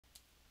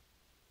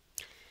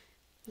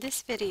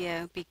This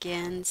video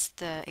begins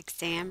the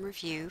exam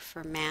review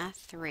for Math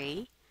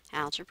 3,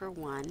 Algebra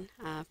 1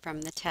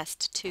 from the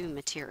Test 2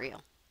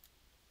 material.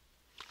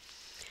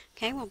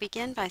 Okay, we'll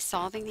begin by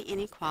solving the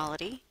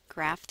inequality,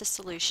 graph the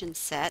solution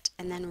set,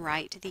 and then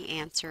write the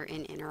answer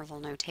in interval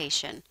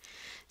notation.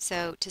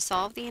 So to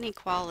solve the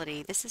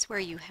inequality, this is where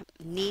you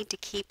need to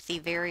keep the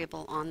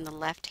variable on the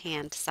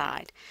left-hand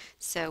side.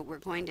 So we're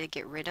going to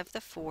get rid of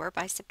the 4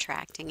 by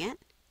subtracting it.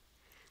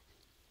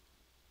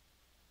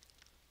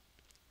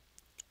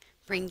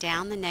 Bring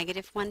down the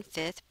negative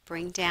 1/5,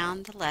 bring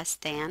down the less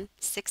than,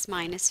 6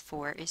 minus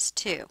 4 is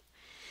 2.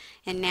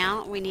 And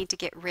now we need to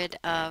get rid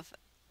of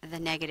the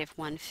negative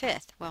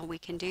 1/5. Well, we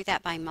can do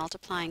that by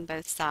multiplying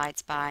both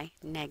sides by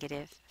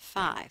negative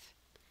 5.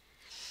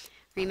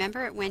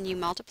 Remember, when you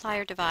multiply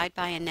or divide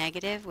by a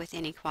negative with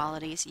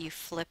inequalities, you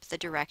flip the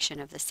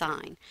direction of the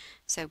sign.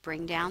 So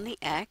bring down the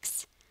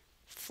x,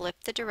 flip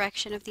the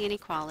direction of the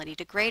inequality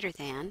to greater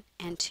than,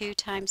 and 2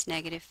 times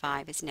negative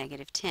 5 is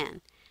negative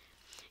 10.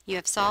 You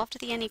have solved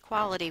the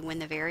inequality when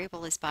the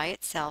variable is by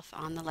itself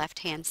on the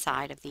left-hand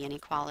side of the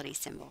inequality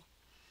symbol.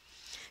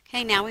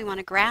 Okay, now we want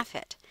to graph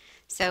it.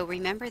 So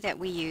remember that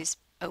we use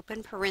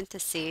open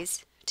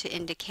parentheses to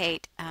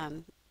indicate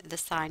the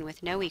sign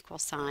with no equal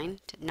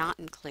sign, to not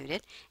include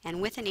it, and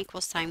with an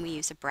equal sign we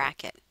use a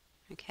bracket.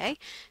 Okay,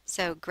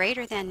 so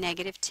greater than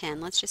negative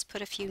 10, let's just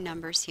put a few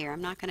numbers here.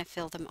 I'm not going to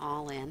fill them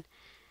all in,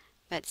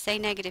 but say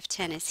negative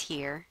 10 is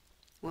here.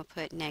 We'll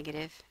put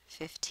negative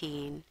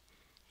 15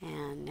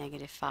 and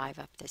negative 5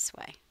 up this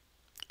way.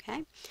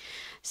 Okay,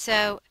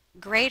 so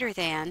greater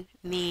than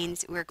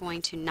means we're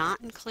going to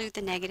not include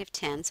the negative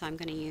 10, so I'm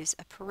going to use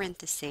a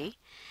parenthesis,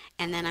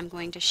 and then I'm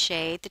going to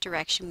shade the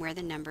direction where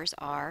the numbers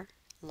are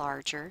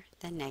larger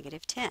than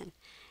negative 10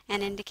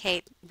 and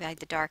indicate by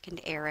the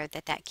darkened arrow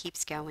that that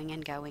keeps going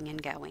and going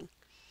and going.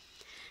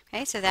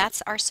 Okay, so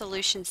that's our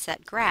solution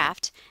set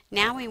graphed.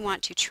 Now we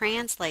want to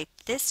translate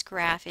this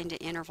graph into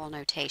interval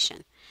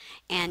notation.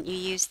 And you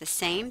use the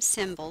same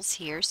symbols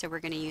here, so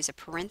we're going to use a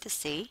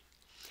parenthesis.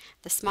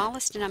 The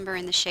smallest number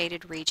in the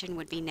shaded region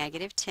would be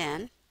negative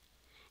 10.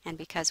 And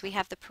because we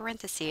have the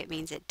parenthesis, it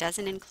means it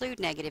doesn't include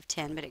negative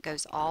 10, but it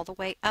goes all the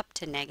way up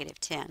to negative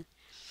 10.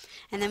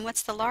 And then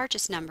what's the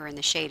largest number in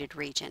the shaded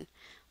region?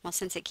 Well,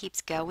 since it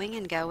keeps going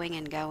and going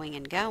and going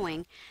and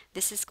going,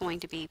 this is going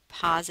to be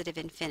positive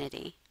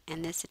infinity.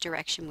 And this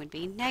direction would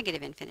be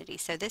negative infinity.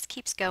 So this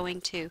keeps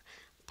going to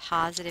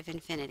positive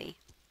infinity.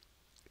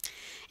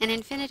 And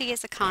infinity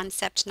is a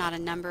concept, not a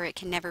number. It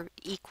can never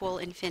equal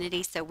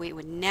infinity, so we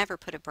would never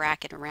put a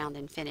bracket around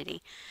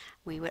infinity.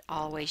 We would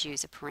always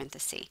use a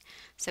parenthesis.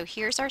 So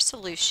here's our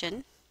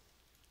solution.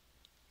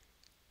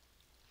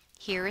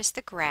 Here is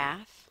the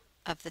graph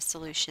of the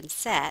solution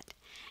set,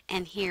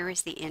 and here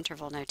is the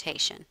interval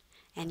notation.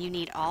 And you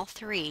need all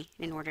three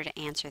in order to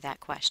answer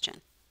that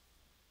question.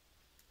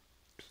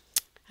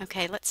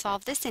 Okay, let's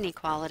solve this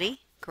inequality,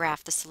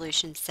 graph the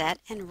solution set,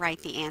 and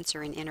write the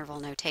answer in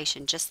interval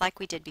notation, just like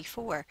we did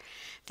before.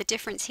 The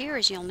difference here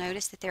is you'll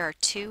notice that there are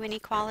two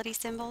inequality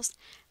symbols.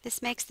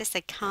 This makes this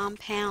a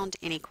compound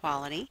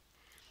inequality.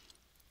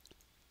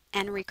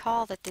 And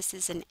recall that this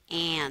is an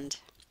AND,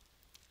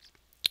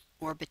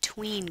 or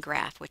between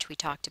graph, which we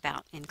talked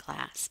about in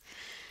class.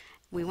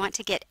 We want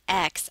to get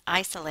x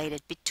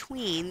isolated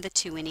between the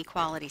two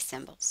inequality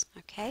symbols.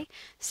 Okay,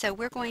 so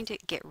we're going to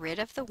get rid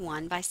of the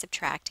 1 by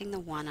subtracting the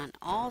 1 on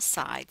all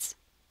sides.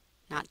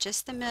 Not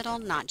just the middle,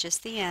 not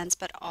just the ends,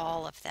 but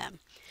all of them.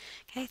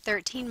 Okay,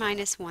 13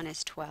 minus 1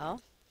 is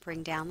 12.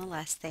 Bring down the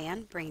less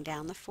than, bring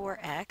down the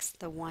 4x.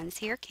 The 1's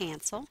here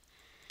cancel.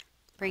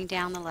 Bring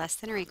down the less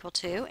than or equal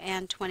to,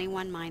 and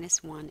 21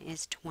 minus 1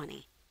 is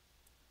 20.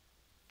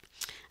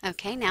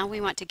 Okay, now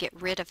we want to get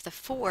rid of the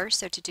 4,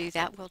 so to do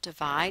that we'll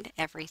divide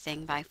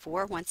everything by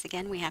 4. Once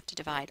again, we have to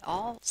divide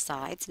all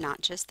sides,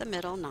 not just the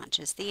middle, not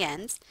just the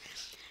ends.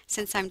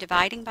 Since I'm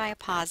dividing by a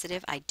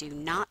positive, I do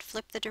not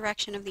flip the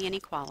direction of the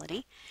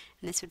inequality,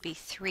 and this would be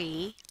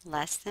 3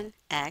 less than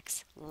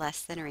x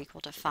less than or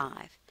equal to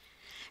 5.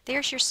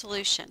 There's your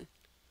solution.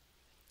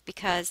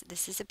 Because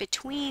this is a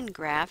between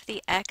graph,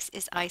 the x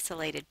is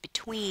isolated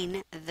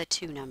between the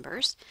two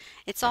numbers.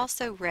 It's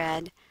also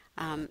read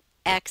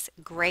x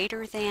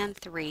greater than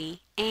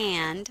 3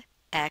 and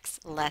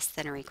x less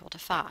than or equal to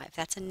 5.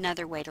 That's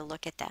another way to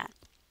look at that.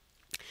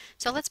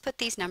 So let's put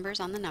these numbers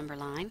on the number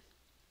line.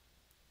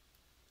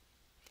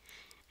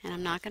 And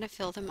I'm not going to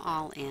fill them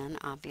all in,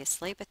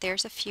 obviously, but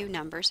there's a few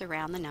numbers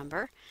around the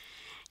number.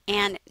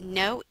 And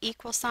no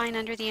equal sign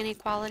under the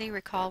inequality.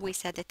 Recall we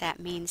said that that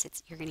means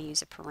you're going to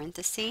use a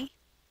parenthesis.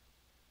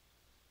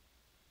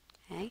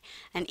 Okay.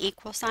 An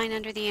equal sign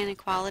under the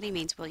inequality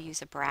means we'll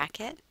use a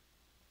bracket.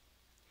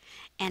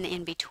 And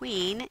in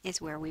between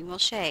is where we will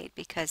shade,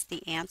 because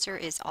the answer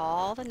is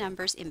all the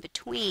numbers in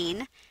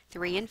between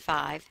 3 and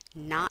 5,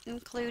 not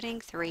including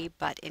 3,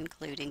 but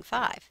including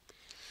 5.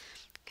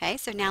 Okay,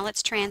 so now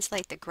let's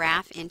translate the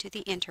graph into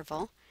the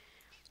interval.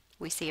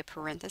 We see a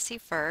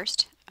parenthesis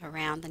first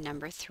around the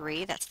number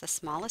 3. That's the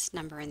smallest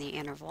number in the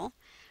interval.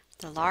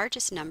 The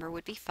largest number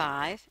would be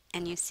 5,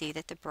 and you see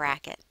that the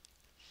bracket.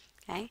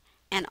 Okay,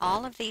 And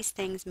all of these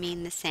things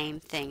mean the same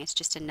thing. It's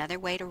just another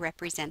way to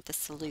represent the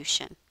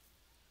solution.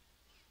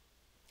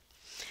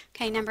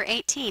 Okay, number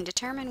 18,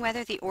 determine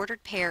whether the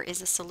ordered pair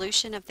is a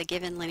solution of the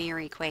given linear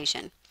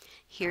equation.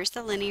 Here's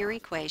the linear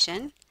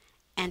equation,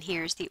 and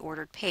here's the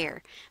ordered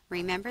pair.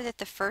 Remember that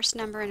the first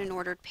number in an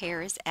ordered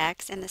pair is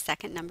x and the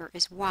second number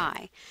is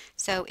y.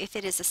 So if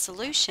it is a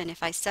solution,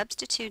 if I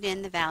substitute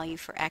in the value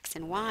for x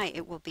and y,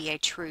 it will be a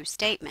true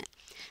statement.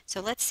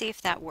 So let's see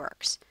if that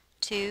works.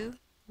 2,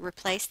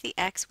 replace the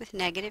x with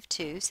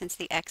 -2 since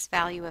the x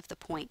value of the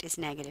point is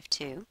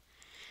 -2.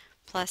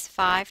 Plus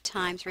 5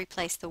 times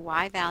replace the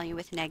y value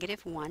with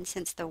 -1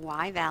 since the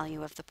y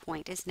value of the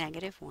point is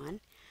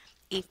 -1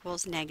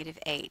 equals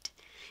 -8.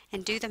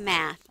 And do the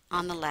math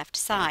on the left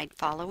side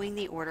following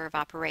the order of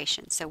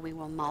operations. So we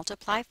will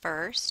multiply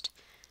first.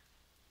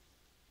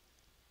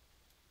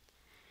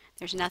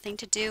 There's nothing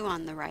to do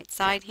on the right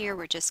side here.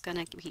 We're just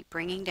going to keep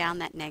bringing down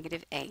that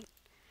 -8.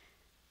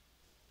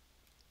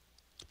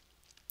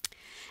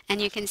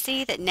 And you can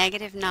see that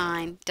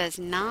 -9 does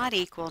not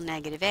equal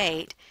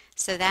 -8,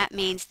 so that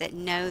means that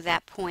no,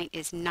 that point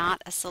is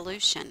not a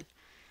solution.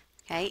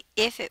 Okay,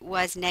 if it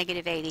was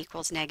 -8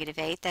 equals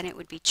 -8, then it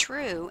would be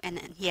true, and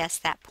then yes,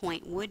 that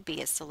point would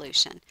be a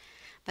solution.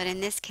 But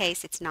in this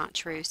case, it's not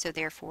true, so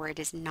therefore it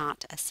is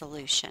not a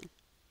solution.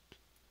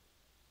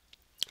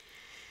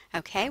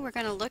 Okay, we're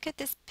going to look at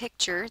this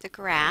picture, the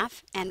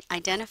graph, and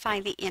identify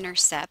the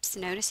intercepts.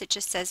 Notice it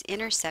just says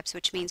intercepts,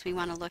 which means we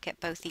want to look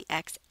at both the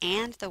x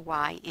and the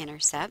y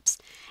intercepts,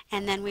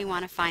 and then we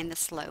want to find the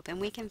slope.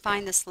 And we can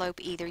find the slope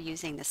either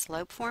using the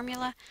slope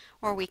formula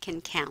or we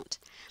can count.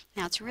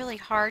 Now it's really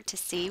hard to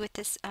see with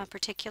this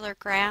particular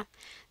graph,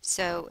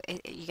 so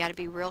you got to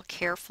be real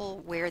careful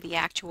where the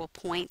actual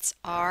points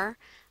are.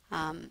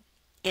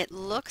 It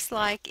looks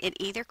like it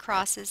either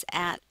crosses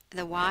at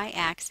the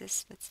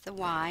y-axis, that's the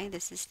y,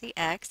 this is the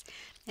x.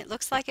 It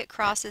looks like it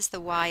crosses the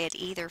y at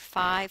either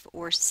 5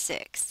 or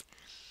 6.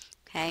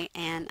 Okay,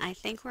 and I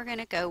think we're going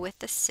to go with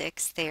the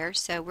 6 there.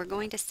 So we're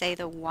going to say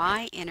the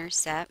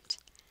y-intercept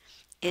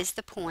is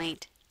the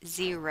point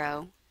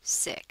 0,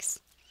 6.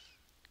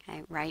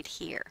 Okay, right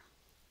here.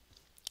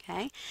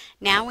 Okay,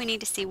 now we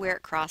need to see where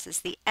it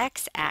crosses the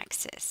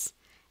x-axis.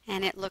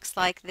 And it looks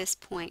like this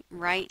point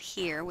right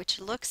here, which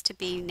looks to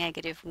be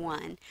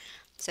 -1.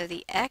 So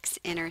the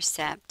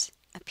x-intercept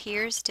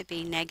appears to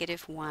be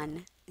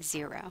 -1,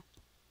 0.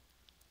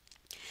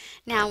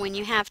 Now when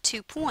you have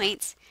 2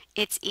 points,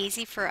 it's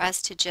easy for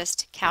us to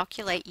just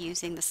calculate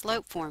using the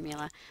slope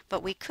formula,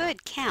 but we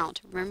could count.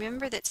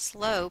 Remember that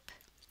slope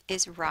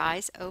is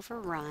rise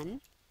over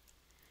run.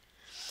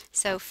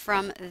 So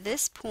from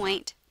this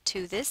point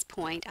to this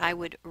point, I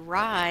would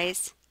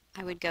rise,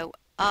 I would go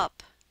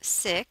up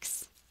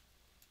 6.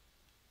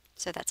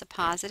 So that's a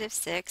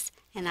 +6,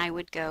 and I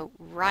would go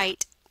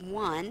right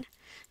 1.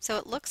 So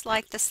it looks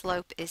like the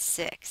slope is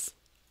 6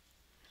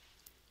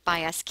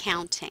 by us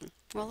counting.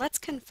 Well, let's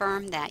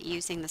confirm that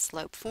using the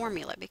slope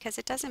formula, because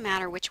it doesn't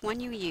matter which one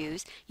you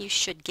use, you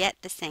should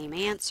get the same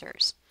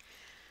answers.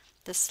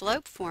 The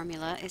slope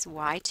formula is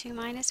y2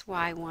 minus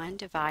y1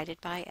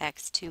 divided by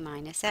x2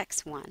 minus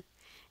x1.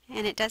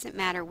 And it doesn't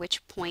matter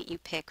which point you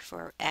pick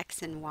for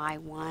x and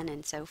y1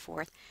 and so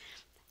forth.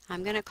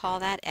 I'm going to call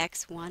that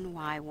x1,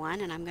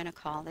 y1, and I'm going to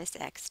call this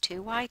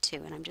x2,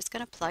 y2, and I'm just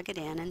going to plug it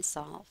in and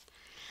solve.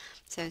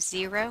 So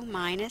 0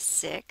 minus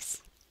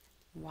 6,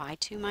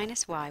 y2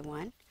 minus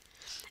y1,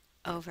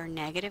 over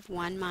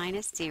 -1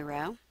 minus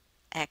 0,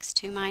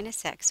 x2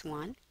 minus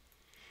x1,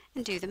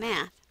 and do the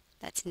math.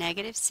 That's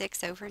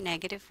 -6 over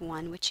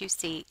 -1, which you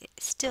see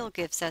still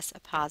gives us a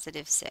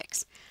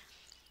 +6.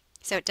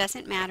 So it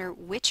doesn't matter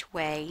which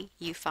way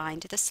you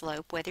find the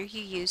slope, whether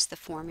you use the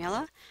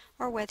formula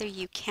or whether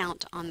you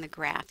count on the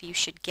graph, you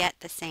should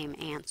get the same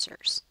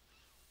answers.